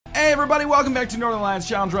Hey everybody, welcome back to Northern Alliance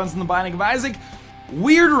Challenge Runs in the Binding of Isaac.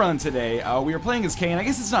 Weird run today. We are playing as Cain. I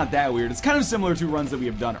guess it's not that weird. It's kind of similar to runs that we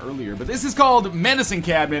have done earlier, but this is called Medicine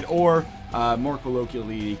Cabinet, or more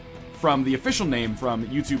colloquially, from the official name from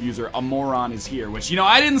YouTube user A Moron Is Here, which, you know,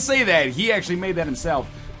 I didn't say that. He actually made that himself.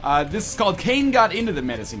 This is called Cain Got Into the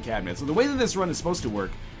Medicine Cabinet. So the way that this run is supposed to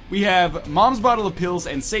work, we have Mom's Bottle of Pills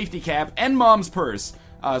and Safety Cap and Mom's Purse.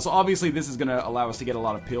 So obviously this is going to allow us to get a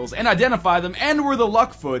lot of pills and identify them, and we're the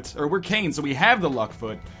luck foot, or we're Cain, so we have the luck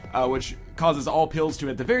foot, which causes all pills to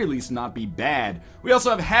at the very least not be bad. We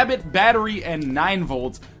also have habit, battery, and 9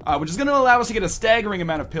 volts, which is going to allow us to get a staggering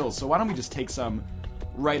amount of pills, so why don't we just take some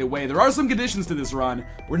right away. There are some conditions to this run.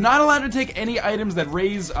 We're not allowed to take any items that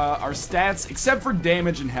raise our stats except for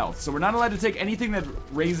damage and health, so we're not allowed to take anything that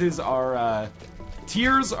raises our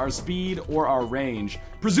tiers, our speed, or our range,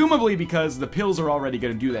 presumably because the pills are already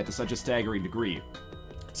going to do that to such a staggering degree.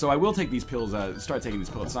 So I will take these pills, start taking these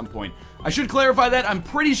pills at some point. I should clarify that. I'm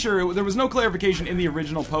pretty sure, there was no clarification in the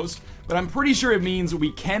original post, but I'm pretty sure it means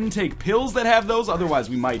we can take pills that have those, otherwise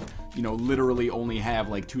we might, you know, literally only have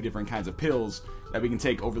like 2 different kinds of pills that we can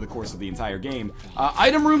take over the course of the entire game.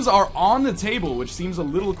 Item rooms are on the table, which seems a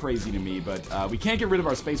little crazy to me, but we can't get rid of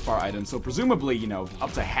our spacebar items, so presumably, you know,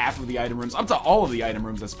 up to half of the item rooms, up to all of the item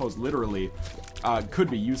rooms, I suppose, literally, could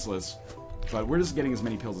be useless. But we're just getting as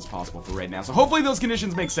many pills as possible for right now, so hopefully those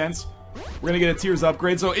conditions make sense. We're gonna get a tiers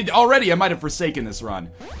upgrade, so already I might have forsaken this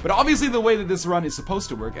run. But obviously the way that this run is supposed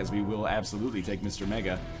to work, as we will absolutely take Mr.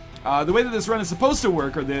 Mega, the way that this run is supposed to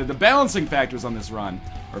work, or the balancing factors on this run,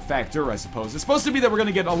 or factor I suppose, is supposed to be that we're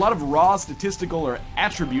gonna get a lot of raw statistical or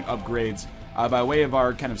attribute upgrades by way of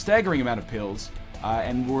our kind of staggering amount of pills.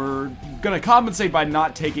 And we're gonna compensate by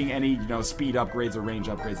not taking any, you know, speed upgrades or range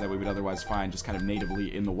upgrades that we would otherwise find just kind of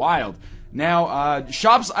natively in the wild. Now,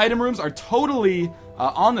 shop's item rooms are totally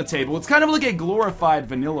on the table. It's kind of like a glorified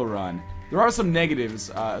vanilla run. There are some negatives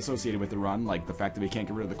associated with the run, like the fact that we can't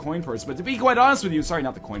get rid of the coin purse, but to be quite honest with you, sorry,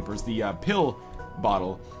 not the coin purse, the pill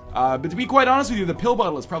bottle. But to be quite honest with you, the pill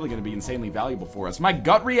bottle is probably going to be insanely valuable for us. My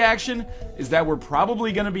gut reaction is that we're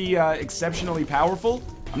probably going to be exceptionally powerful.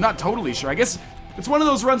 I'm not totally sure. I guess it's one of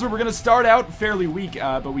those runs where we're going to start out fairly weak,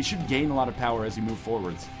 but we should gain a lot of power as we move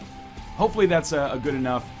forwards. Hopefully that's a good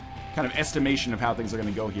enough kind of estimation of how things are going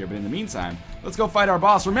to go here, but in the meantime, let's go fight our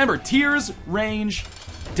boss. Remember, tiers, range,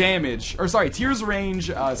 damage, or sorry, tiers, range,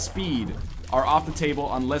 speed are off the table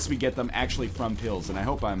unless we get them actually from pills, and I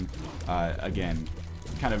hope I'm, again,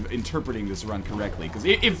 kind of interpreting this run correctly, because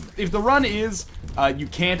if the run is, you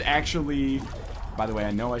can't actually, by the way,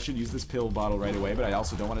 I know I should use this pill bottle right away, but I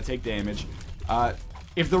also don't want to take damage.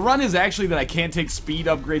 If the run is actually that I can't take speed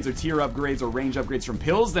upgrades or tier upgrades or range upgrades from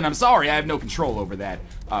pills, then I'm sorry, I have no control over that,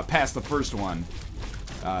 past the first one.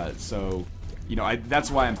 So, you know,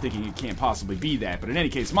 that's why I'm thinking it can't possibly be that. But in any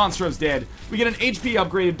case, Monstro's dead. We get an HP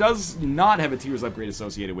upgrade. It does not have a tiers upgrade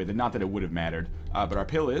associated with it, not that it would have mattered. But our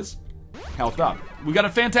pill is health up. We got a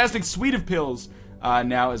fantastic suite of pills.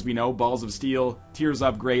 Now, as we know, Balls of Steel, Tears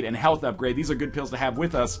Upgrade, and Health Upgrade. These are good pills to have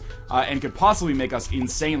with us, and could possibly make us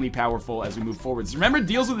insanely powerful as we move forwards. Remember,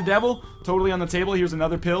 Deals with the Devil? Totally on the table. Here's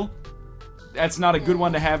another pill. That's not a good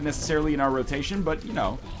one to have necessarily in our rotation, but, you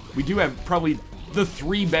know, we do have probably the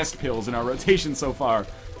 3 best pills in our rotation so far,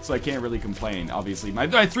 so I can't really complain, obviously.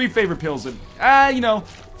 My 3 favorite pills would, you know,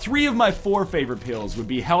 3 of my 4 favorite pills would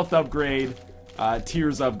be Health Upgrade,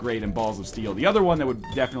 Tears Upgrade, and Balls of Steel. The other one that would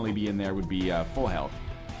definitely be in there would be Full Health.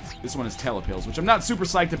 This one is Telepills, which I'm not super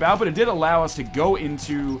psyched about, but it did allow us to go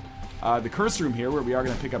into the Curse Room here, where we are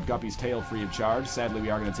going to pick up Guppy's tail free of charge. Sadly, we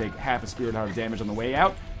are going to take half a Spirit Heart of damage on the way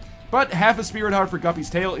out, but half a Spirit Heart for Guppy's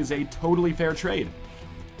tail is a totally fair trade.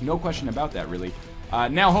 No question about that, really.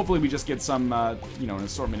 Now, hopefully, we just get some, you know, an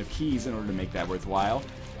assortment of keys in order to make that worthwhile.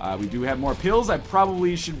 We do have more pills. I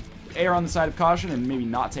probably should err on the side of caution and maybe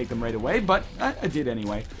not take them right away, but I did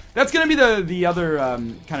anyway. That's going to be the other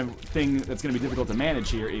kind of thing that's going to be difficult to manage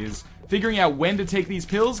here, is figuring out when to take these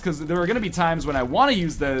pills, because there are going to be times when I want to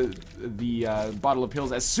use the bottle of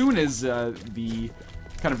pills as soon as the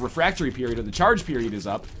kind of refractory period or the charge period is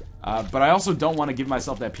up, but I also don't want to give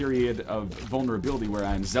myself that period of vulnerability where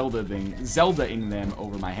I'm Zelda-ing them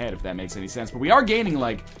over my head, if that makes any sense. But we are gaining,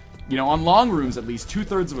 like, you know, on long rooms at least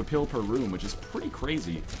 2/3 of a pill per room, which is pretty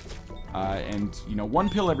crazy. And, you know, 1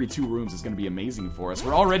 pill every 2 rooms is going to be amazing for us.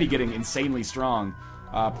 We're already getting insanely strong.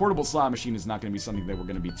 Portable slot machine is not going to be something that we're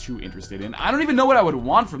going to be too interested in. I don't even know what I would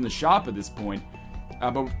want from the shop at this point.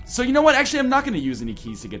 So you know what? Actually, I'm not going to use any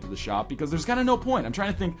keys to get to the shop, because there's kind of no point. I'm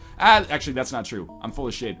trying to think. Actually, that's not true. I'm full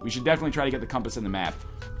of shit. We should definitely try to get the compass and the map.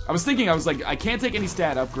 I was thinking, I was like, I can't take any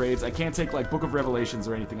stat upgrades. I can't take, like, Book of Revelations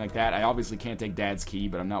or anything like that. I obviously can't take Dad's Key,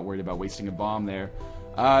 but I'm not worried about wasting a bomb there.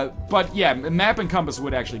 But yeah, map and compass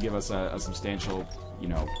would actually give us a substantial, you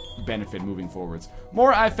know, benefit moving forwards.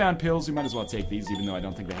 More I found pills, we might as well take these, even though I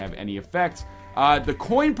don't think they have any effect. The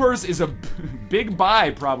coin purse is a big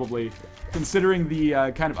buy, probably, considering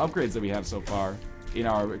the kind of upgrades that we have so far in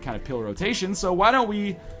our kind of pill rotation. So why don't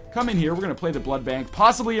we come in here, we're going to play the blood bank,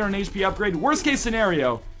 possibly earn an HP upgrade. Worst case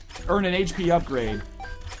scenario, earn an HP upgrade.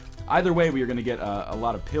 Either way, we are going to get a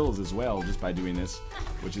lot of pills as well just by doing this,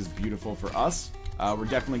 which is beautiful for us. We're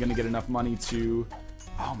definitely going to get enough money to...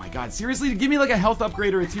 Oh my god, seriously? Give me like a health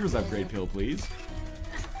upgrade or a tears upgrade pill, please.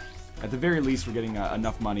 At the very least, we're getting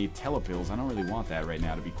enough money. Telepills, I don't really want that right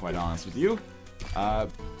now, to be quite honest with you.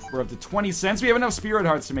 We're up to 20 cents. We have enough spirit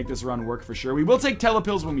hearts to make this run work for sure. We will take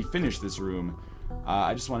telepills when we finish this room.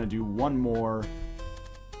 I just want to do one more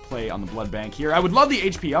play on the blood bank here. I would love the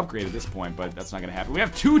HP upgrade at this point, but that's not going to happen. We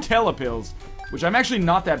have 2 telepills, which I'm actually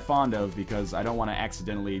not that fond of because I don't want to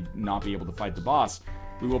accidentally not be able to fight the boss.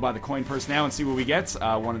 We will buy the coin purse now and see what we get.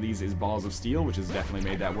 One of these is balls of steel, which has definitely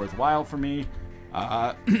made that worthwhile for me.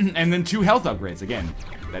 And then 2 health upgrades. Again,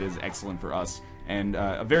 that is excellent for us. And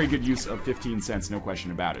a very good use of 15 cents, no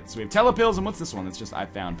question about it. So we have telepills, and what's this one? That's just I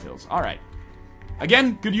found pills. Alright.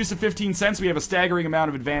 Again, good use of 15 cents. We have a staggering amount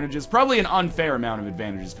of advantages. Probably an unfair amount of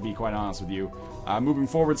advantages, to be quite honest with you. Moving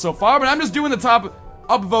forward so far, but I'm just doing the top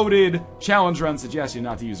upvoted challenge run suggestion,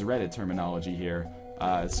 not to use Reddit terminology here.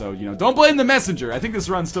 So, you know, don't blame the messenger. I think this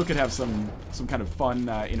run still could have some kind of fun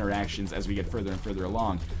interactions as we get further and further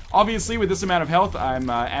along. Obviously, with this amount of health,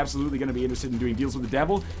 I'm absolutely going to be interested in doing deals with the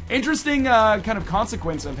devil. Interesting kind of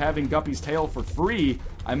consequence of having Guppy's tail for free.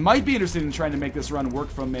 I might be interested in trying to make this run work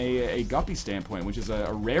from a Guppy standpoint, which is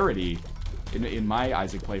a rarity in my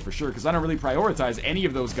Isaac play for sure, because I don't really prioritize any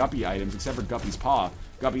of those Guppy items except for Guppy's Paw.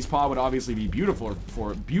 Guppy's Paw would obviously be beautiful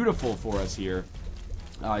for us here.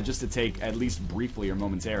 Just to take at least briefly or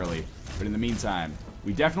momentarily. But in the meantime,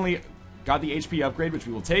 we definitely got the HP upgrade, which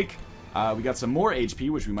we will take. We got some more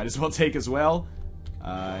HP, which we might as well take as well.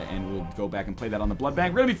 And we'll go back and play that on the blood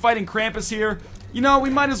bank. We're going to be fighting Krampus here. You know, we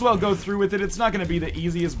might as well go through with it. It's not going to be the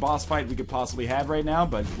easiest boss fight we could possibly have right now,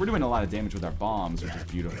 but we're doing a lot of damage with our bombs, which is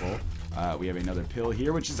beautiful. We have another pill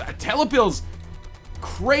here, which is telepills.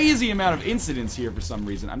 Crazy amount of incidents here for some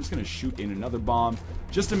reason. I'm just going to shoot in another bomb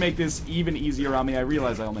just to make this even easier on me. I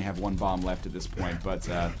realize I only have 1 bomb left at this point, but,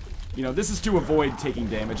 you know, this is to avoid taking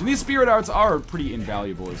damage. And these spirit arts are pretty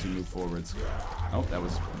invaluable as you move forwards. Oh, that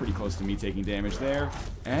was pretty close to me taking damage there.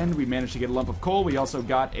 And we managed to get a lump of coal. We also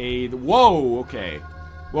got a... Whoa, okay.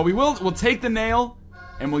 Well, we'll take the nail,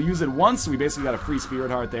 and we'll use it once, so we basically got a free spirit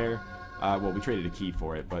heart there. Well, we traded a key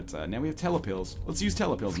for it, but now we have telepills. Let's use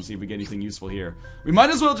telepills and see if we get anything useful here. We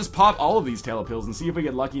might as well just pop all of these telepills and see if we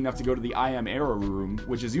get lucky enough to go to the I Am Error room,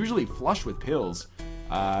 which is usually flush with pills.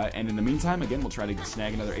 And in the meantime, again, we'll try to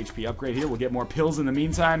snag another HP upgrade here. We'll get more pills in the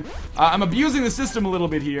meantime. I'm abusing the system a little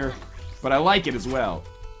bit here, but I like it as well.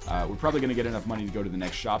 We're probably going to get enough money to go to the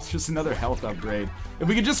next shop. It's just another health upgrade. If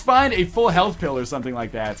we could just find a full health pill or something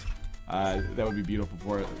like that, that would be beautiful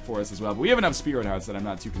for us as well. But we have enough spirit hearts that I'm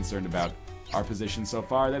not too concerned about our position so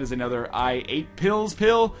far. That is another I ate pills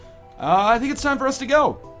pill. I think it's time for us to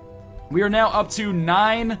go. We are now up to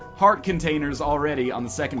 9 heart containers already on the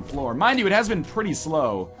 2nd floor. Mind you, it has been pretty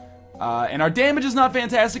slow. And our damage is not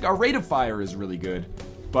fantastic. Our rate of fire is really good.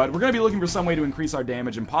 But we're going to be looking for some way to increase our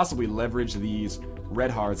damage and possibly leverage these red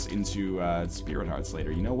hearts into spirit hearts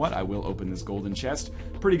later. You know what? I will open this golden chest.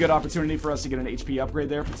 Pretty good opportunity for us to get an HP upgrade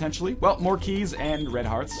there, potentially. Well, more keys and red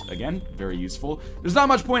hearts. Again, very useful. There's not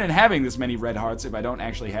much point in having this many red hearts if I don't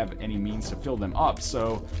actually have any means to fill them up.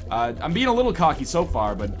 So, I'm being a little cocky so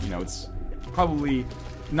far, but, you know, it's probably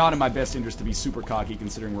not in my best interest to be super cocky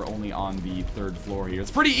considering we're only on the 3rd floor here.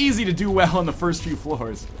 It's pretty easy to do well on the first few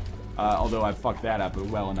floors. Although I've fucked that up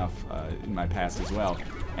well enough in my past as well.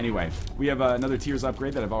 Anyway, we have another Tears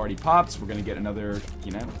upgrade that I've already popped. We're going to get another,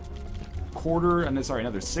 you know,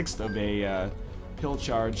 another 1/6 of a pill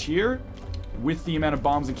charge here. With the amount of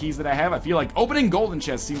bombs and keys that I have, I feel like opening golden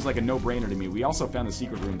chest seems like a no-brainer to me. We also found the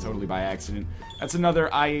secret room totally by accident. That's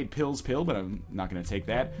another I ate pills pill, but I'm not going to take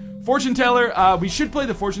that. Fortune teller, we should play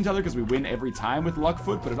the fortune teller because we win every time with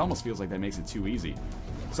Luckfoot, but it almost feels like that makes it too easy.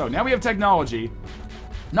 So now we have technology.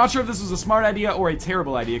 Not sure if this was a smart idea or a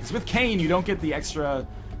terrible idea, because with Cain, you don't get the extra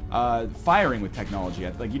firing with technology.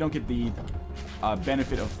 Like, you don't get the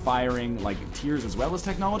benefit of firing, like, Tears as well as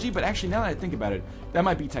technology, but actually, now that I think about it, that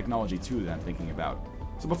might be technology, too, that I'm thinking about.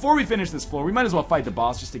 So before we finish this floor, we might as well fight the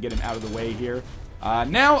boss just to get him out of the way here.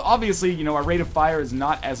 Now, obviously, you know, our rate of fire is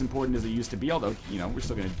not as important as it used to be, although, you know, we're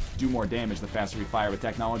still going to do more damage the faster we fire with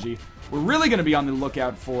technology. We're really going to be on the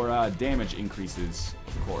lookout for damage increases,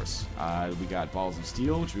 of course. We got balls of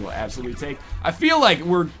steel, which we will absolutely take. I feel like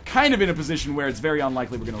we're kind of in a position where it's very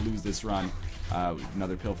unlikely we're going to lose this run.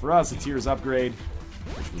 Another pill for us, a tears upgrade,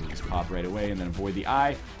 which we'll just pop right away and then avoid the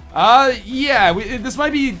eye. Yeah, this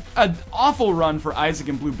might be an awful run for Isaac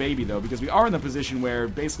and Blue Baby, though, because we are in the position where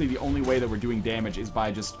basically the only way that we're doing damage is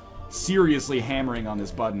by just seriously hammering on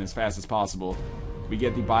this button as fast as possible. We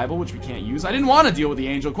get the Bible, which we can't use. I didn't want to deal with the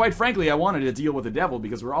angel. Quite frankly, I wanted to deal with the devil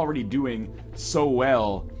because we're already doing so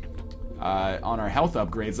well on our health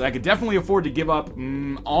upgrades that I could definitely afford to give up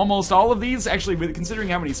almost all of these. Actually, considering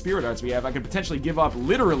how many spirit arts we have, I could potentially give up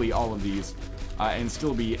literally all of these and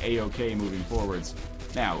still be a-okay moving forwards.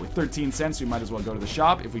 Now, with 13 cents, we might as well go to the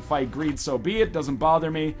shop. If we fight greed, so be it. Doesn't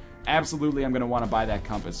bother me. Absolutely, I'm going to want to buy that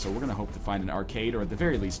compass. So we're going to hope to find an arcade, or at the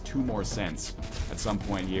very least, 2 more cents at some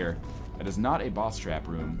point here. That is not a boss trap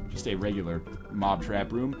room, just a regular mob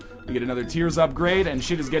trap room. We get another tears upgrade, and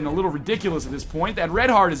shit is getting a little ridiculous at this point. That red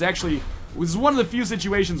heart is actually, this is one of the few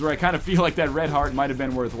situations where I kind of feel like that red heart might have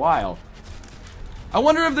been worthwhile. I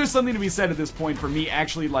wonder if there's something to be said at this point for me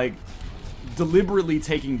actually, like, deliberately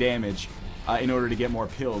taking damage in order to get more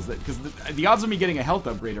pills, because the odds of me getting a health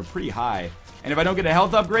upgrade are pretty high, and if I don't get a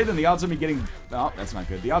health upgrade, then the odds of me getting, oh, that's not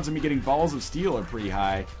good, the odds of me getting balls of steel are pretty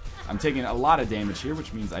high. I'm taking a lot of damage here,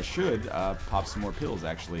 which means I should pop some more pills,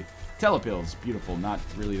 actually. Telepills, beautiful, not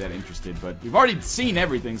really that interested, but we've already seen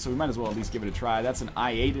everything, so we might as well at least give it a try. That's an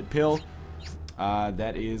I ate it pill.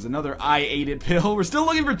 That is another I ate it pill. We're still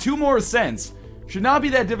looking for 2 more cents. Should not be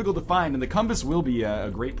that difficult to find, and the compass will be a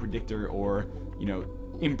great predictor or, you know,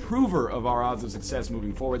 improver of our odds of success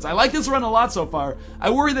moving forwards. I like this run a lot so far.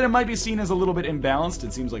 I worry that it might be seen as a little bit imbalanced.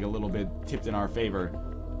 It seems like a little bit tipped in our favor.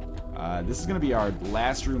 This is going to be our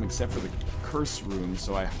last room except for the curse room,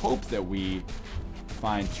 so I hope that we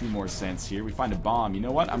find 2 more cents here. We find a bomb. You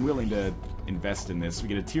know what? I'm willing to invest in this. We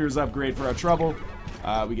get a tears upgrade for our trouble.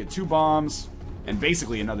 We get 2 bombs and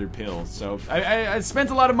basically another pill. So I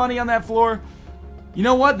spent a lot of money on that floor. You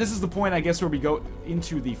know what? This is the point, I guess, where we go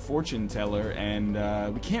into the fortune teller, and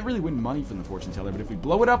we can't really win money from the fortune teller, but if we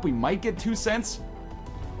blow it up, we might get 2 cents.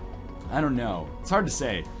 I don't know. It's hard to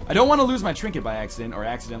say. I don't want to lose my trinket by accident, or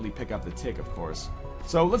accidentally pick up the tick, of course.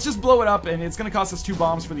 So let's just blow it up, and it's going to cost us 2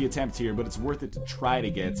 bombs for the attempt here, but it's worth it to try to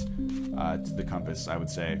get to the compass, I would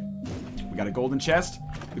say. We got a golden chest.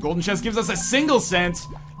 The golden chest gives us a single cent.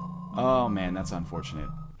 Oh, man, that's unfortunate.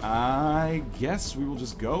 I guess we will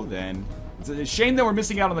just go, then. It's a shame that we're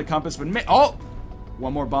missing out on the compass, but oh!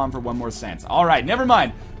 1 more bomb for 1 more cent. Alright, never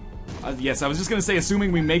mind. Yes, I was just going to say,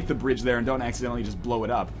 assuming we make the bridge there and don't accidentally just blow it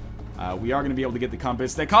up. We are going to be able to get the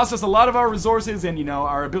compass. That costs us a lot of our resources, and, you know,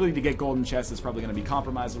 our ability to get golden chests is probably going to be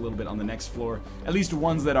compromised a little bit on the next floor. At least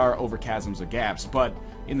ones that are over chasms or gaps. But,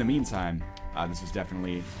 in the meantime, this is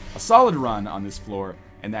definitely a solid run on this floor,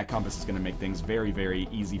 and that compass is going to make things very, very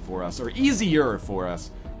easy for us, or easier for us,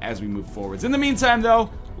 as we move forwards. In the meantime, though,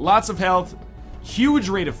 lots of health, huge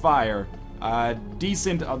rate of fire,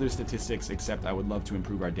 decent other statistics, except I would love to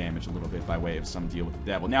improve our damage a little bit by way of some deal with the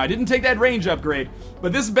devil. Now, I didn't take that range upgrade,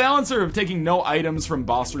 but this balancer of taking no items from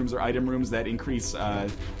boss rooms or item rooms that increase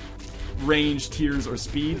range, tiers, or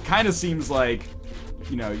speed kind of seems like,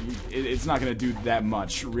 you know, it's not going to do that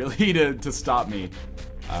much, really, to stop me.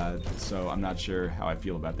 So I'm not sure how I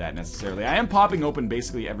feel about that necessarily. I am popping open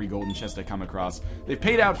basically every golden chest I come across. They've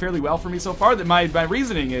paid out fairly well for me so far. That my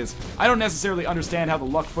reasoning is, I don't necessarily understand how the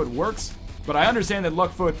luck foot works, but I understand that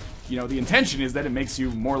luck foot, you know, the intention is that it makes you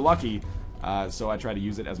more lucky, so I try to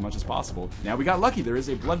use it as much as possible. Now, we got lucky. There is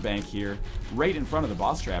a blood bank here right in front of the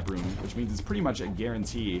boss trap room, which means it's pretty much a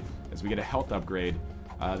guarantee as we get a health upgrade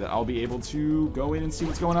that I'll be able to go in and see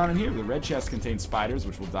what's going on in here. The red chest contains spiders,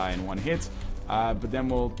 which will die in 1 hit. But then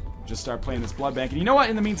we'll just start playing this blood bank. And you know what?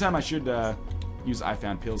 In the meantime, I should use I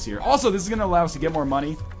found pills here. Also, this is going to allow us to get more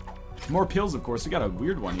money. More pills, of course. We got a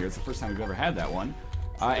weird one here. It's the first time we've ever had that one.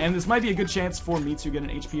 And this might be a good chance for me to get an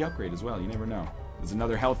HP upgrade as well. You never know. There's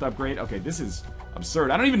another health upgrade. Okay, this is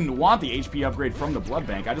absurd. I don't even want the HP upgrade from the blood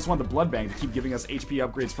bank. I just want the blood bank to keep giving us HP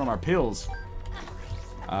upgrades from our pills.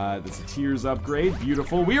 That's a tears upgrade.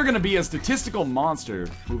 Beautiful. We are going to be a statistical monster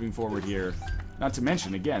moving forward here. Not to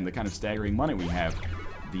mention, again, the kind of staggering money we have.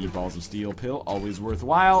 The balls of steel pill, always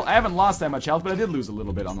worthwhile. I haven't lost that much health, but I did lose a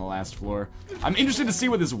little bit on the last floor. I'm interested to see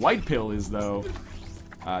what this white pill is, though.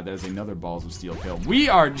 There's another balls of steel pill. We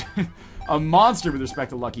are a monster with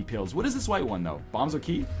respect to lucky pills. What is this white one, though? Bombs are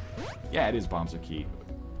key? Yeah, it is bombs are key.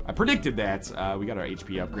 I predicted that. We got our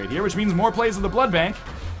HP upgrade here, which means more plays of the blood bank.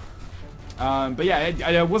 But yeah,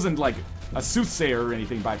 I wasn't like a soothsayer or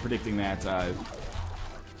anything by predicting that.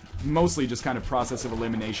 Mostly just kind of process of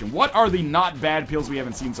elimination. What are the not bad pills we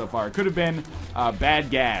haven't seen so far? It could have been bad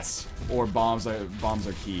gas or bombs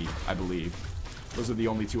are key, I believe. Those are the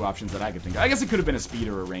only two options that I could think of. I guess it could have been a speed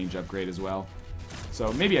or a range upgrade as well.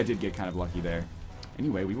 So maybe I did get kind of lucky there.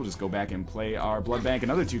 Anyway, we will just go back and play our blood bank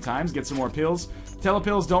another 2 times, get some more pills.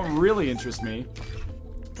 Telepills don't really interest me,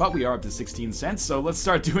 but we are up to 16 cents, so let's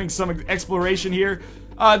start doing some exploration here.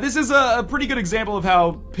 This is a pretty good example of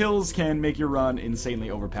how pills can make your run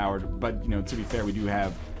insanely overpowered, but, you know, to be fair, we do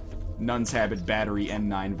have Nun's Habit, Battery, and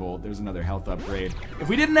 9-volt. There's another health upgrade. If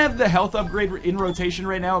we didn't have the health upgrade in rotation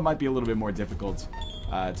right now, it might be a little bit more difficult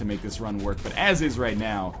to make this run work, but as is right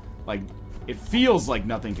now, like, it feels like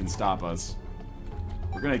nothing can stop us.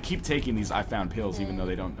 We're gonna keep taking these I found pills, even though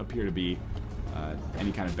they don't appear to be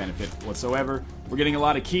any kind of benefit whatsoever. We're getting a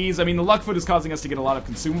lot of keys. I mean, the luck foot is causing us to get a lot of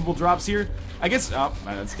consumable drops here. I guess, oh,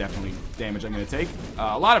 that's definitely damage I'm gonna take.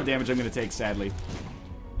 A lot of damage I'm gonna take, sadly.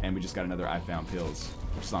 And we just got another I found pills,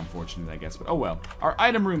 which is unfortunate, I guess, but oh well. Our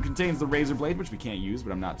item room contains the razor blade, which we can't use,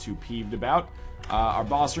 but I'm not too peeved about. Our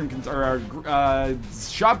boss room, our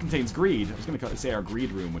shop contains greed. I was gonna say our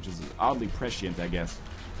greed room, which is oddly prescient, I guess.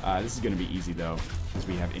 This is going to be easy, though, because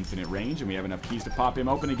we have infinite range, and we have enough keys to pop him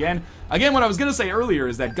open again. Again, what I was going to say earlier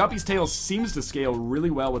is that Guppy's tail seems to scale really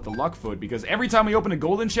well with the luck foot, because every time we open a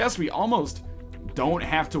golden chest, we almost don't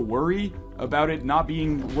have to worry about it not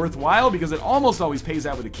being worthwhile, because it almost always pays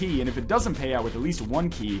out with a key, and if it doesn't pay out with at least one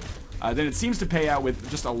key, then it seems to pay out with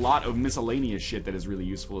just a lot of miscellaneous shit that is really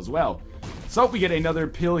useful as well. So, we get another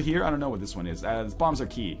pill here. I don't know what this one is. This bombs are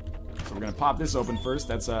key. So we're going to pop this open first.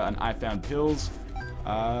 That's an I found pills.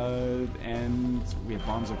 And we have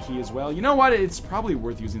bombs are key as well. You know what? It's probably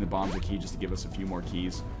worth using the bombs are key just to give us a few more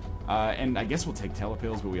keys. And I guess we'll take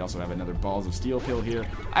telepills, but we also have another balls of steel pill here.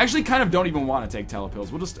 I actually kind of don't even want to take telepills.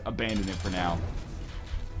 We'll just abandon it for now.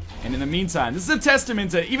 And in the meantime, this is a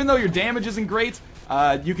testament to, even though your damage isn't great,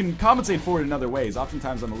 you can compensate for it in other ways.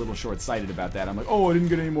 Oftentimes I'm a little short-sighted about that. I'm like, oh, I didn't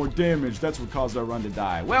get any more damage. That's what caused our run to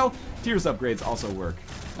die. Well, tiers upgrades also work.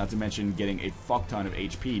 Not to mention getting a fuck ton of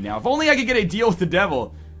HP. Now, if only I could get a deal with the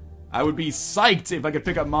devil, I would be psyched if I could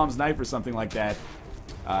pick up Mom's knife or something like that.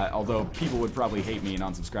 Although people would probably hate me and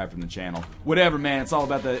unsubscribe from the channel. Whatever, man. It's all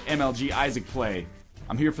about the MLG Isaac play.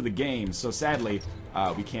 I'm here for the game, so sadly,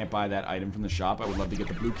 we can't buy that item from the shop. I would love to get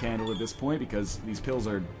the blue candle at this point, because these pills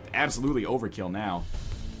are absolutely overkill now.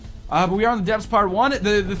 But we are on the depths part 1.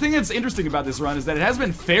 The thing that's interesting about this run is that it has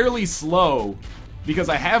been fairly slow, because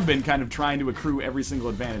I have been kind of trying to accrue every single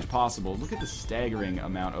advantage possible. Look at the staggering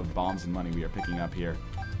amount of bombs and money we are picking up here.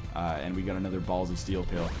 And we got another balls of steel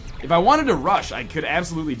pill. If I wanted to rush, I could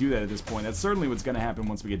absolutely do that at this point. That's certainly what's going to happen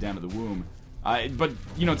once we get down to the womb. But,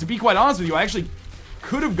 you know, to be quite honest with you, I actually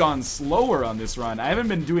could have gone slower on this run. I haven't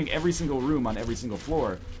been doing every single room on every single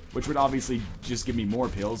floor, which would obviously just give me more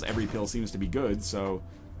pills. Every pill seems to be good, so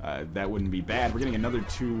that wouldn't be bad. We're getting another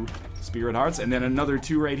 2 spirit hearts, and then another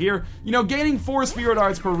 2 right here. You know, gaining 4 spirit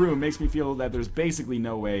hearts per room makes me feel that there's basically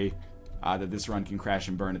no way that this run can crash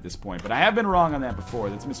and burn at this point. But I have been wrong on that before.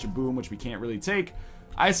 That's Mr. Boom, which we can't really take.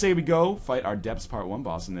 I say we go fight our Depths Part 1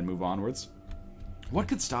 boss and then move onwards. What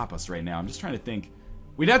could stop us right now? I'm just trying to think.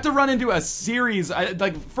 We'd have to run into a series.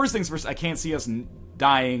 Like, first things first, I can't see us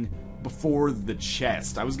dying before the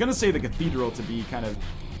chest. I was going to say the cathedral to be kind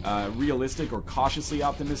of realistic or cautiously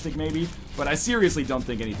optimistic, maybe. But I seriously don't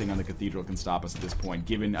think anything on the cathedral can stop us at this point,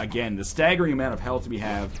 given, again, the staggering amount of health we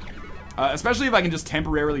have. Especially if I can just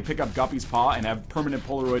temporarily pick up Guppy's Paw and have permanent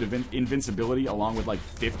Polaroid invincibility along with like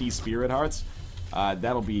 50 spirit hearts.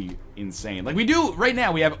 That'll be insane. Like we do, right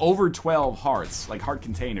now we have over 12 hearts, like heart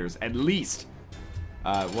containers, at least.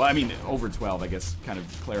 Well, I mean, over 12, I guess, kind of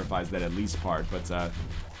clarifies that at least part, but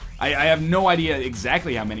I have no idea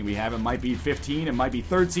exactly how many we have. It might be 15, it might be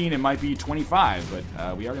 13, it might be 25,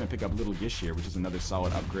 but we are going to pick up Little Gish here, which is another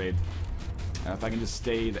solid upgrade. If I can just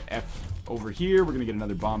stay the F over here, we're going to get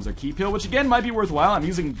another bombs or key pill, which again might be worthwhile. I'm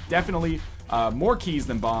using definitely more keys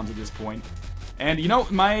than bombs at this point. And you know,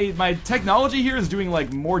 my technology here is doing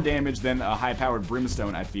like more damage than a high-powered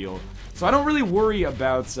brimstone, I feel. So I don't really worry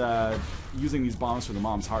about using these bombs for the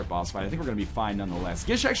Mom's Heart boss fight. I think we're going to be fine nonetheless.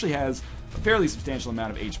 Gish actually has a fairly substantial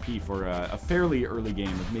amount of HP for a fairly early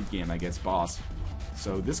game, or mid-game, I guess, boss.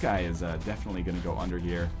 So this guy is definitely going to go under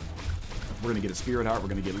here. We're going to get a Spirit Heart, we're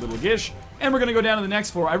going to get a Little Gish, and we're going to go down to the next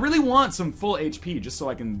floor. I really want some full HP, just so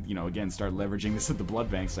I can, you know, again, start leveraging this at the blood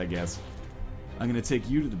banks, I guess. I'm gonna take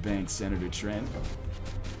you to the bank, Senator Trent.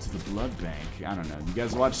 To the blood bank. I don't know. You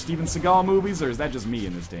guys watch Steven Seagal movies, or is that just me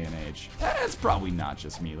in this day and age? It's probably not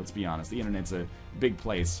just me, let's be honest. The internet's a big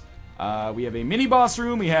place. We have a mini-boss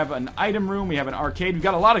room, we have an item room, we have an arcade. We've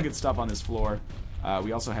got a lot of good stuff on this floor.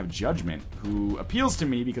 We also have Judgment, who appeals to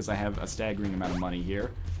me because I have a staggering amount of money here.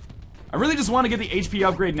 I really just want to get the HP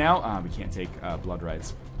upgrade now. We can't take blood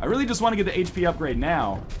rights. I really just want to get the HP upgrade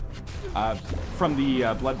now. From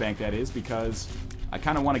the blood bank, that is, because I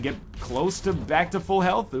kind of want to get close to back to full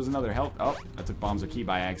health. There's another health. Oh, I took bombs or key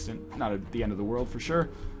by accident. Not at the end of the world for sure.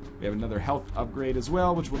 We have another health upgrade as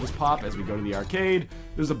well, which we'll just pop as we go to the arcade.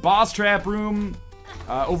 There's a boss trap room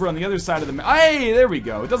over on the other side of the map. Hey, there we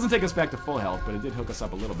go. It doesn't take us back to full health, but it did hook us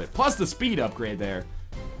up a little bit. Plus the speed upgrade there.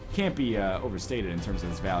 Can't be overstated in terms of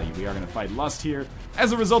its value. We are going to fight Lust here.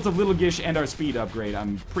 As a result of Little Gish and our speed upgrade,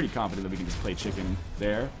 I'm pretty confident that we can just play chicken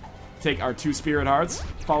there. Take our 2 Spirit Hearts,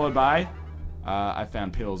 followed by... I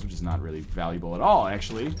found pills, which is not really valuable at all,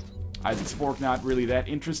 actually. Isaac's Fork, not really that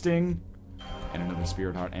interesting. And another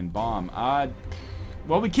Spirit Heart and Bomb.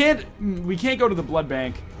 Well, we can't go to the blood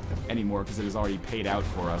bank anymore because it is already paid out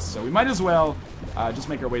for us. So we might as well just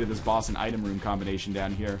make our way to this boss and item room combination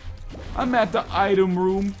down here. I'm at the item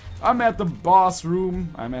room. I'm at the boss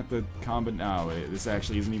room. I'm at the No, this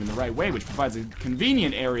actually isn't even the right way, which provides a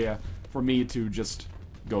convenient area for me to just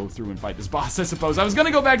go through and fight this boss, I suppose. I was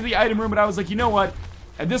gonna go back to the item room, but I was like, you know what?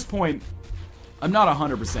 At this point, I'm not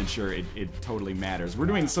 100% sure it totally matters. We're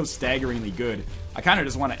doing so staggeringly good. I kind of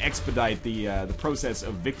just want to expedite the process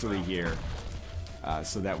of victory here.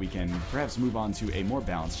 So that we can perhaps move on to a more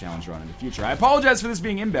balanced challenge run in the future. I apologize for this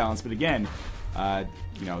being imbalanced, but again,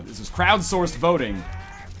 you know, this is crowdsourced voting,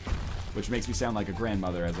 which makes me sound like a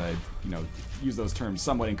grandmother as I, you know, use those terms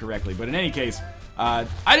somewhat incorrectly. But in any case, I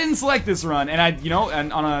didn't select this run, and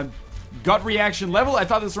and on a gut reaction level, I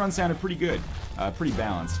thought this run sounded pretty good, pretty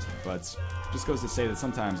balanced. But just goes to say that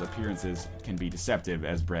sometimes appearances can be deceptive,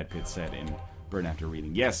 as Brad Pitt said in Burn After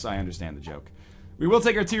Reading. Yes, I understand the joke. We will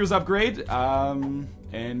take our tiers upgrade,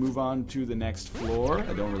 and move on to the next floor.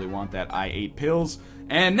 I don't really want that. I ate pills.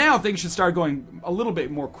 And now things should start going a little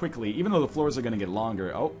bit more quickly, even though the floors are going to get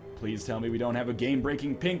longer. Oh, please tell me we don't have a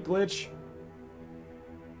game-breaking pink glitch.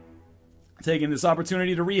 Taking this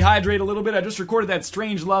opportunity to rehydrate a little bit. I just recorded that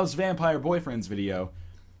Strange Loves Vampire Boyfriends video,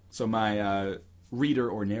 so my reader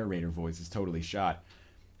or narrator voice is totally shot.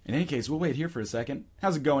 In any case, we'll wait here for a second.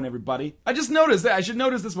 How's it going, everybody? I just noticed that, I should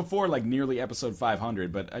notice this before, like, nearly episode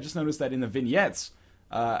 500, but I just noticed that in the vignettes,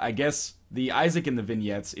 I guess the Isaac in the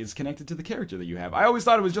vignettes is connected to the character that you have. I always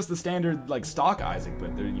thought it was just the standard, like, stock Isaac,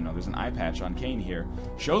 but there, you know, there's an eye patch on Cain here.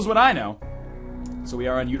 Shows what I know. So we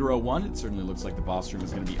are on Utero 1. It certainly looks like the boss room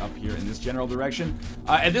is going to be up here in this general direction.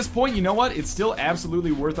 At this point, you know what? It's still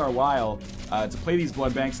absolutely worth our while to play these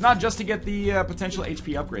blood banks. Not just to get the potential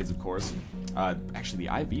HP upgrades, of course. Actually,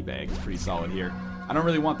 the IV bag is pretty solid here. I don't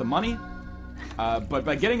really want the money, but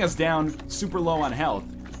by getting us down super low on health,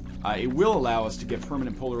 it will allow us to get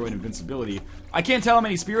permanent Polaroid invincibility. I can't tell how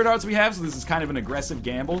many Spirit Hearts we have, so this is kind of an aggressive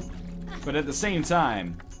gamble. But at the same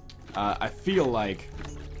time, I feel like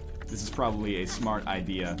this is probably a smart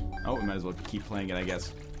idea. Oh, we might as well keep playing it, I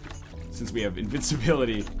guess, since we have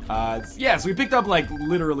invincibility. Yeah, so we picked up, like,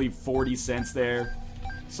 literally 40 cents there.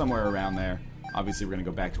 Somewhere around there. Obviously, we're going to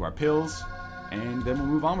go back to our pills, and then we'll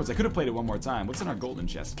move onwards. I could have played it one more time. What's in our golden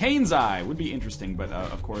chest? Cain's Eye would be interesting, but,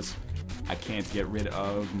 of course, I can't get rid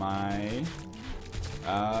of my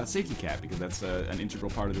safety cap, because that's an integral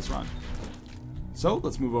part of this run. So,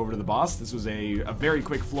 let's move over to the boss. This was a very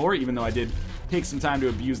quick floor, even though I did take some time to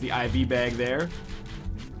abuse the IV bag there.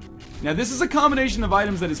 Now, this is a combination of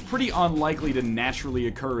items that is pretty unlikely to naturally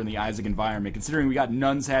occur in the Isaac environment, considering we got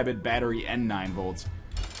Nun's Habit, Battery, and 9 volts.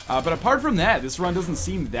 But apart from that, this run doesn't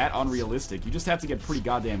seem that unrealistic. You just have to get pretty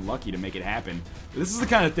goddamn lucky to make it happen. This is the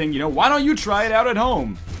kind of thing, you know, why don't you try it out at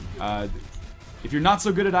home? If you're not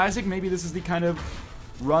so good at Isaac, maybe this is the kind of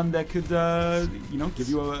run that could, you know, give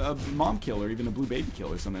you a mom kill or even a blue baby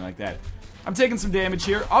kill or something like that. I'm taking some damage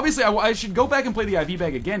here. Obviously, I should go back and play the IV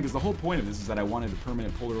bag again, because the whole point of this is that I wanted a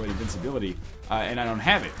permanent Polaroid invincibility, and I don't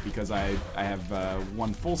have it, because I have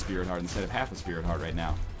one full Spirit Heart instead of half a Spirit Heart right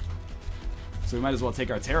now. So we might as well take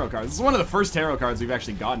our tarot cards. This is one of the first tarot cards we've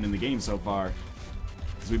actually gotten in the game so far,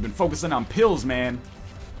 because we've been focusing on pills, man.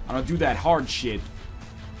 I don't do that hard shit.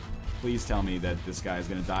 Please tell me that this guy is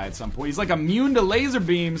going to die at some point. He's like immune to laser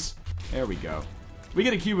beams. There we go. We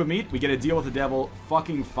get a cube of meat. We get a deal with the devil.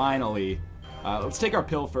 Fucking finally. Let's take our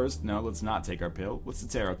pill first. No, let's not take our pill. What's the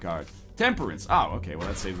tarot card? Temperance. Oh, okay. Well,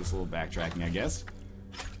 that saves us a little backtracking, I guess.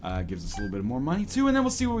 Gives us a little bit more money, too. And then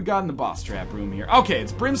we'll see what we got in the boss trap room here. Okay,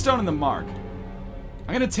 it's Brimstone and the Mark.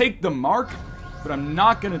 I'm going to take the Mark but I'm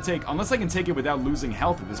not gonna take, unless I can take it without losing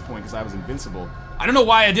health at this point because I was invincible. I don't know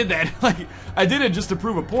why I did that. Like, I did it just to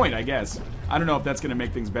prove a point, I guess. I don't know if that's gonna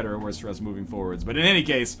make things better or worse for us moving forwards, but in any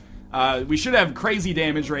case, we should have crazy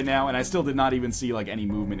damage right now, and I still did not even see, like, any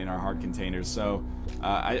movement in our heart containers, so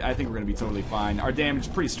I think we're gonna be totally fine. Our damage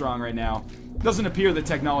is pretty strong right now. Doesn't appear that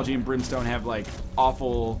technology and brimstone have, like,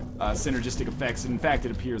 awful synergistic effects. In fact,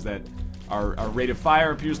 it appears that our rate of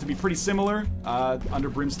fire appears to be pretty similar under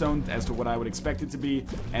brimstone as to what I would expect it to be,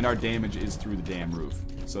 and our damage is through the damn roof.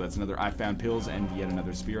 So that's another I found pills and yet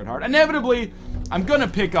another spirit heart. Inevitably, I'm gonna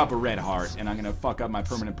pick up a red heart, and I'm gonna fuck up my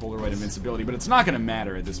permanent Polaroid invincibility, but it's not gonna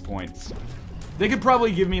matter at this point. They could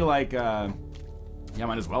probably give me, like, yeah, I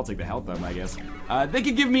might as well take the health up, I guess. They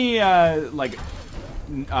could give me, like,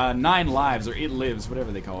 9 lives, or it lives,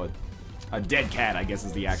 whatever they call it. A dead cat, I guess,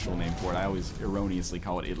 is the actual name for it. I always erroneously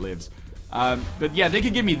call it lives. But yeah, they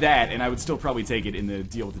could give me that, and I would still probably take it in the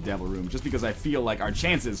deal with the devil room, just because I feel like our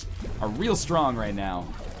chances are real strong right now.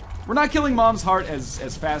 We're not killing Mom's heart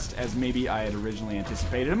as fast as maybe I had originally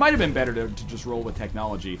anticipated. It might have been better to just roll with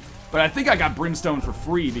technology, but I think I got brimstone for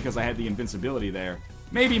free because I had the invincibility there.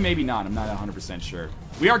 Maybe, maybe not. I'm not 100% sure.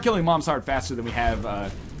 We are killing Mom's heart faster than we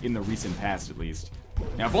have in the recent past, at least.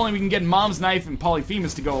 Now, if only we can get Mom's knife and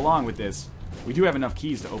Polyphemus to go along with this. We do have enough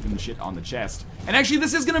keys to open shit on the chest. And actually,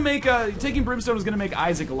 this is going to make, taking brimstone is going to make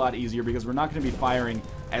Isaac a lot easier because we're not going to be firing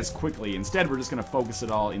as quickly. Instead, we're just going to focus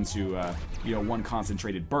it all into, you know, one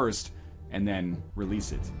concentrated burst and then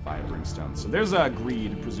release it via brimstone. So there's a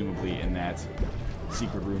greed, presumably, in that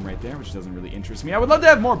secret room right there, which doesn't really interest me. I would love to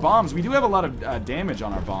have more bombs. We do have a lot of damage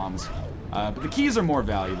on our bombs. But the keys are more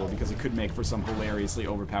valuable because it could make for some hilariously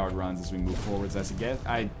overpowered runs as we move forwards,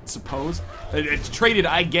 I suppose. It's traded,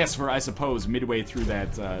 I guess, for I suppose midway through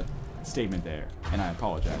that statement there. And I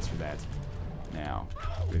apologize for that. Now,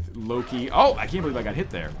 with Loki... Oh, I can't believe I got hit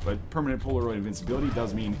there. But permanent Polaroid invincibility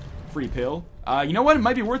does mean free pill. You know what? It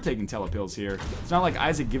might be worth taking telepills here. It's not like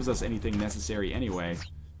Isaac gives us anything necessary anyway.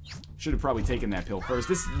 Should have probably taken that pill first.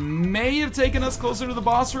 This may have taken us closer to the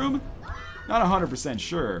boss room. Not 100%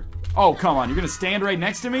 sure. Oh, come on. You're going to stand right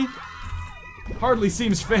next to me? Hardly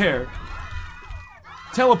seems fair.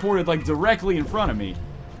 Teleported, like, directly in front of me.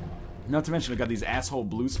 Not to mention, I've got these asshole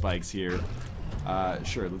blue spikes here.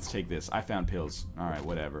 Sure, let's take this. I found pills. Alright,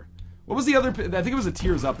 whatever. What was the other... I think it was a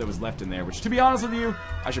Tears Up that was left in there, which, to be honest with you,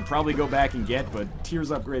 I should probably go back and get, but Tears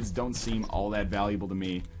upgrades don't seem all that valuable to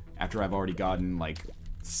me after I've already gotten, like,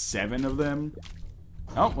 7 of them.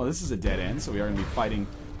 Oh, well, this is a dead end, so we are going to be fighting...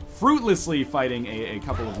 fruitlessly fighting a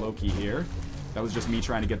couple of Loki here. That was just me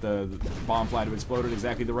trying to get the bomb fly to explode at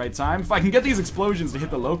exactly the right time. If I can get these explosions to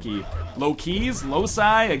hit the Loki. Loki's?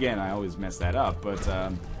 Loci? Again, I always mess that up, but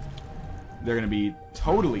they're going to be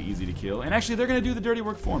totally easy to kill. And actually, they're going to do the dirty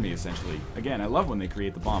work for me, essentially. Again, I love when they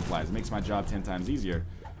create the bomb flies. It makes my job 10 times easier.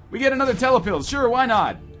 We get another telepills. Sure, why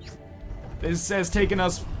not? This has taken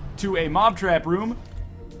us to a mob trap room.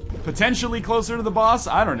 Potentially closer to the boss?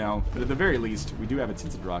 I don't know. But at the very least, we do have a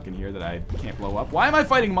tinted rock in here that I can't blow up. Why am I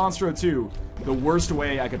fighting Monstro 2 the worst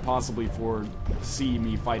way I could possibly foresee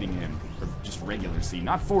me fighting him? Or just regular C.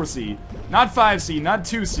 Not 4C. Not 5C. Not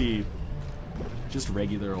 2C. Just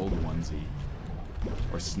regular old 1Z.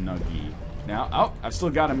 Or Snuggy. Now, oh, I've still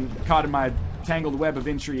got him caught in my tangled web of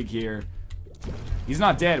intrigue here. He's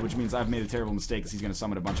not dead, which means I've made a terrible mistake because he's going to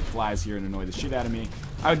summon a bunch of flies here and annoy the shit out of me.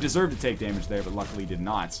 I would deserve to take damage there, but luckily did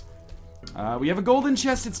not. We have a golden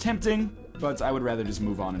chest, it's tempting, but I would rather just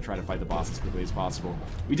move on and try to fight the boss as quickly as possible.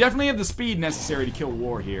 We definitely have the speed necessary to kill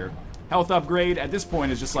War here. Health upgrade at this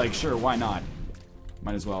point is just like, sure, why not?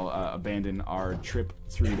 Might as well abandon our trip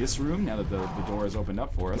through this room now that the door is opened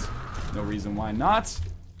up for us. No reason why not.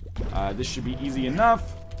 This should be easy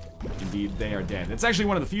enough. Indeed, they are dead. It's actually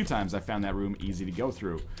one of the few times I found that room easy to go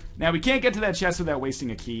through. Now, we can't get to that chest without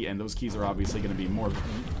wasting a key, and those keys are obviously going to be more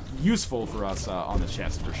useful for us on the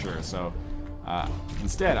chest for sure. So,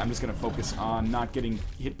 instead, I'm just going to focus on not getting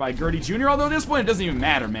hit by Gertie Jr., although at this point it doesn't even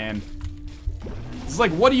matter, man. It's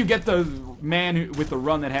like, what do you get the man with the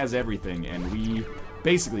run that has everything? And we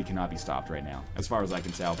basically cannot be stopped right now, as far as I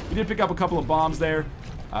can tell. We did pick up a couple of bombs there.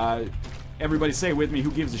 Everybody say with me, who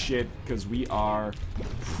gives a shit? Because we are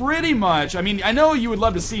pretty much... I mean, I know you would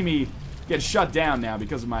love to see me get shut down now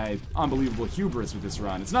because of my unbelievable hubris with this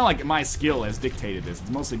run. It's not like my skill has dictated this. It's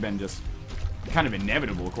mostly been just kind of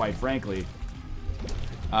inevitable, quite frankly.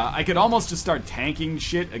 I could almost just start tanking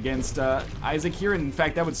shit against Isaac here, and in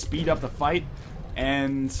fact, that would speed up the fight.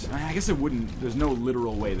 And I guess it wouldn't... There's no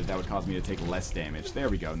literal way that that would cause me to take less damage. There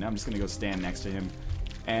we go. Now I'm just going to go stand next to him.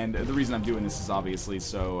 And the reason I'm doing this is obviously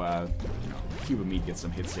so, you know, Cuba Meat gets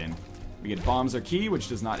some hits in. We get bombs are key, which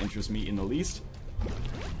does not interest me in the least.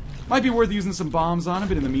 Might be worth using some bombs on him,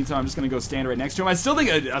 but in the meantime, I'm just going to go stand right next to him. I still think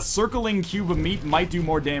a circling cube of meat might do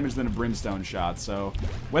more damage than a brimstone shot, so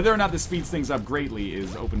whether or not this speeds things up greatly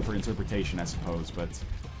is open for interpretation, I suppose, but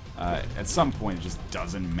at some point it just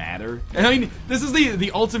doesn't matter. And I mean, this is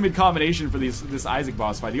the ultimate combination for this Isaac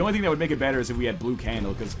boss fight. The only thing that would make it better is if we had Blue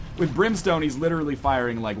Candle, because with Brimstone, he's literally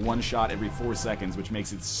firing like one shot every 4 seconds, which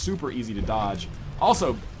makes it super easy to dodge.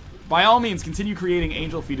 Also, by all means, continue creating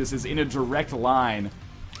angel fetuses in a direct line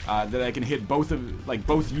that I can hit both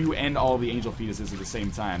you and all the angel fetuses at the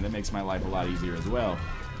same time. That makes my life a lot easier as well.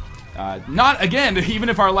 Not, again, even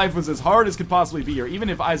if our life was as hard as could possibly be, or even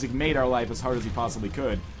if Isaac made our life as hard as he possibly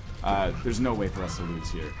could, there's no way for us to lose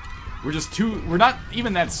here. We're not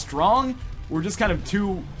even that strong, we're just kind of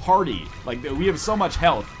too hardy. Like, we have so much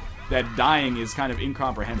health that dying is kind of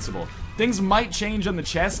incomprehensible. Things might change on the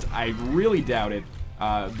chest, I really doubt it,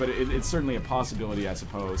 but it's certainly a possibility, I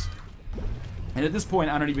suppose. And at this point,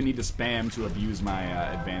 I don't even need to spam to abuse my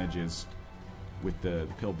advantages with the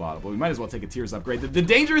pill bottle, but we might as well take a Tears upgrade. The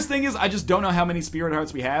dangerous thing is, I just don't know how many Spirit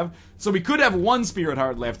Hearts we have, so we could have 1 Spirit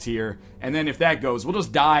Heart left here, and then if that goes, we'll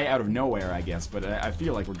just die out of nowhere, I guess, but I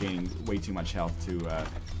feel like we're gaining way too much health to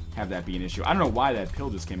have that be an issue. I don't know why that pill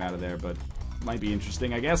just came out of there, but might be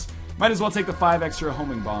interesting, I guess. Might as well take the 5 extra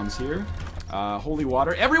homing bombs here. Holy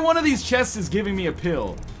water. Every one of these chests is giving me a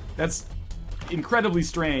pill. That's incredibly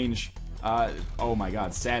strange. Oh my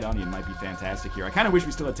god, Sad Onion might be fantastic here. I kind of wish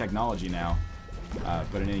we still had technology now.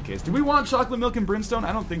 But in any case, do we want chocolate milk and brimstone?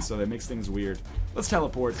 I don't think so. That makes things weird. Let's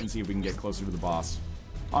teleport and see if we can get closer to the boss.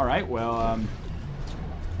 Alright, well,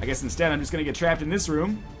 I guess instead I'm just gonna get trapped in this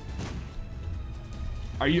room.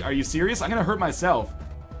 Are you serious? I'm gonna hurt myself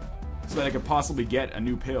so that I could possibly get a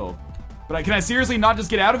new pill. But can I seriously not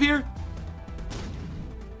just get out of here?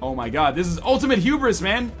 Oh my god, this is ultimate hubris,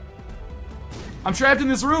 man! I'm trapped in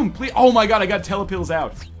this room, please. Oh my god, I got telepills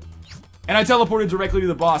out. And I teleported directly to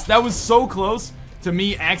the boss. That was so close to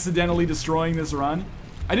me accidentally destroying this run.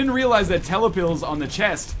 I didn't realize that telepills on the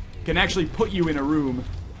chest can actually put you in a room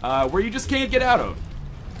where you just can't get out of.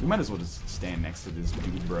 We might as well just stand next to this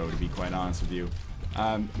dude bro, to be quite honest with you.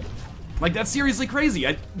 Like, that's seriously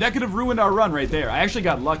crazy. That could have ruined our run right there. I actually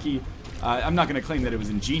got lucky. I'm not going to claim that it was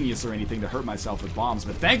ingenious or anything to hurt myself with bombs,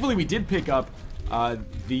 but thankfully we did pick up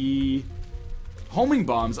the homing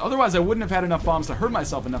bombs. Otherwise, I wouldn't have had enough bombs to hurt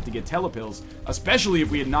myself enough to get telepills, especially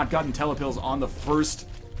if we had not gotten telepills on the first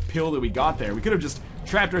pill that we got there. We could have just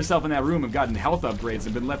trapped ourselves in that room and gotten health upgrades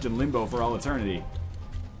and been left in limbo for all eternity.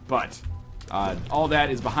 But all that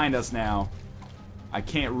is behind us now. I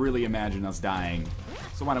can't really imagine us dying.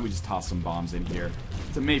 So why don't we just toss some bombs in here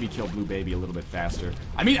to maybe kill Blue Baby a little bit faster.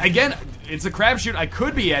 I mean, again, it's a crapshoot. I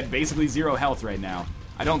could be at basically 0 health right now.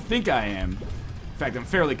 I don't think I am. In fact, I'm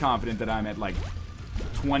fairly confident that I'm at like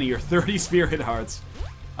 20 or 30 Spirit Hearts.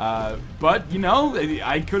 But, you know,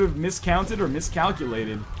 I could have miscounted or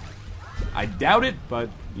miscalculated. I doubt it, but,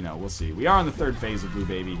 you know, we'll see. We are on the 3rd phase of Blue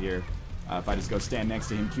Baby here. If I just go stand next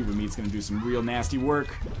to him, Cube of Meat's going to do some real nasty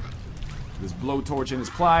work. This blowtorch and his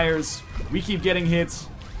pliers. We keep getting hits,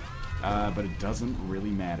 but it doesn't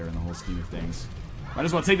really matter in the whole scheme of things. Might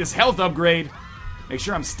as well take this health upgrade. Make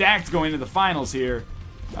sure I'm stacked going into the finals here.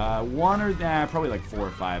 Probably like 4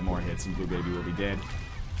 or 5 more hits and Blue Baby will be dead.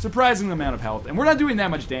 Surprising amount of health, and we're not doing that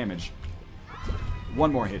much damage.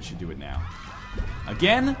 1 more hit should do it now.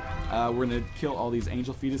 Again, we're gonna kill all these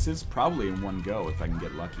angel fetuses, probably in 1 go if I can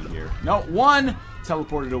get lucky here. No, 1!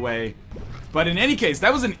 Teleported away. But in any case,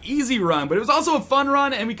 that was an easy run, but it was also a fun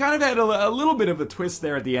run, and we kind of had a little bit of a twist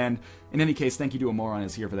there at the end. In any case, thank you to Amoron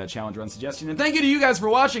is here for that challenge run suggestion, and thank you to you guys for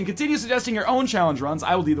watching. Continue suggesting your own challenge runs.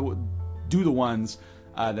 I will do the ones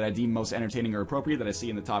that I deem most entertaining or appropriate that I see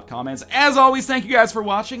in the top comments. As always, thank you guys for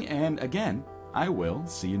watching, and again, I will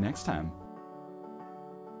see you next time.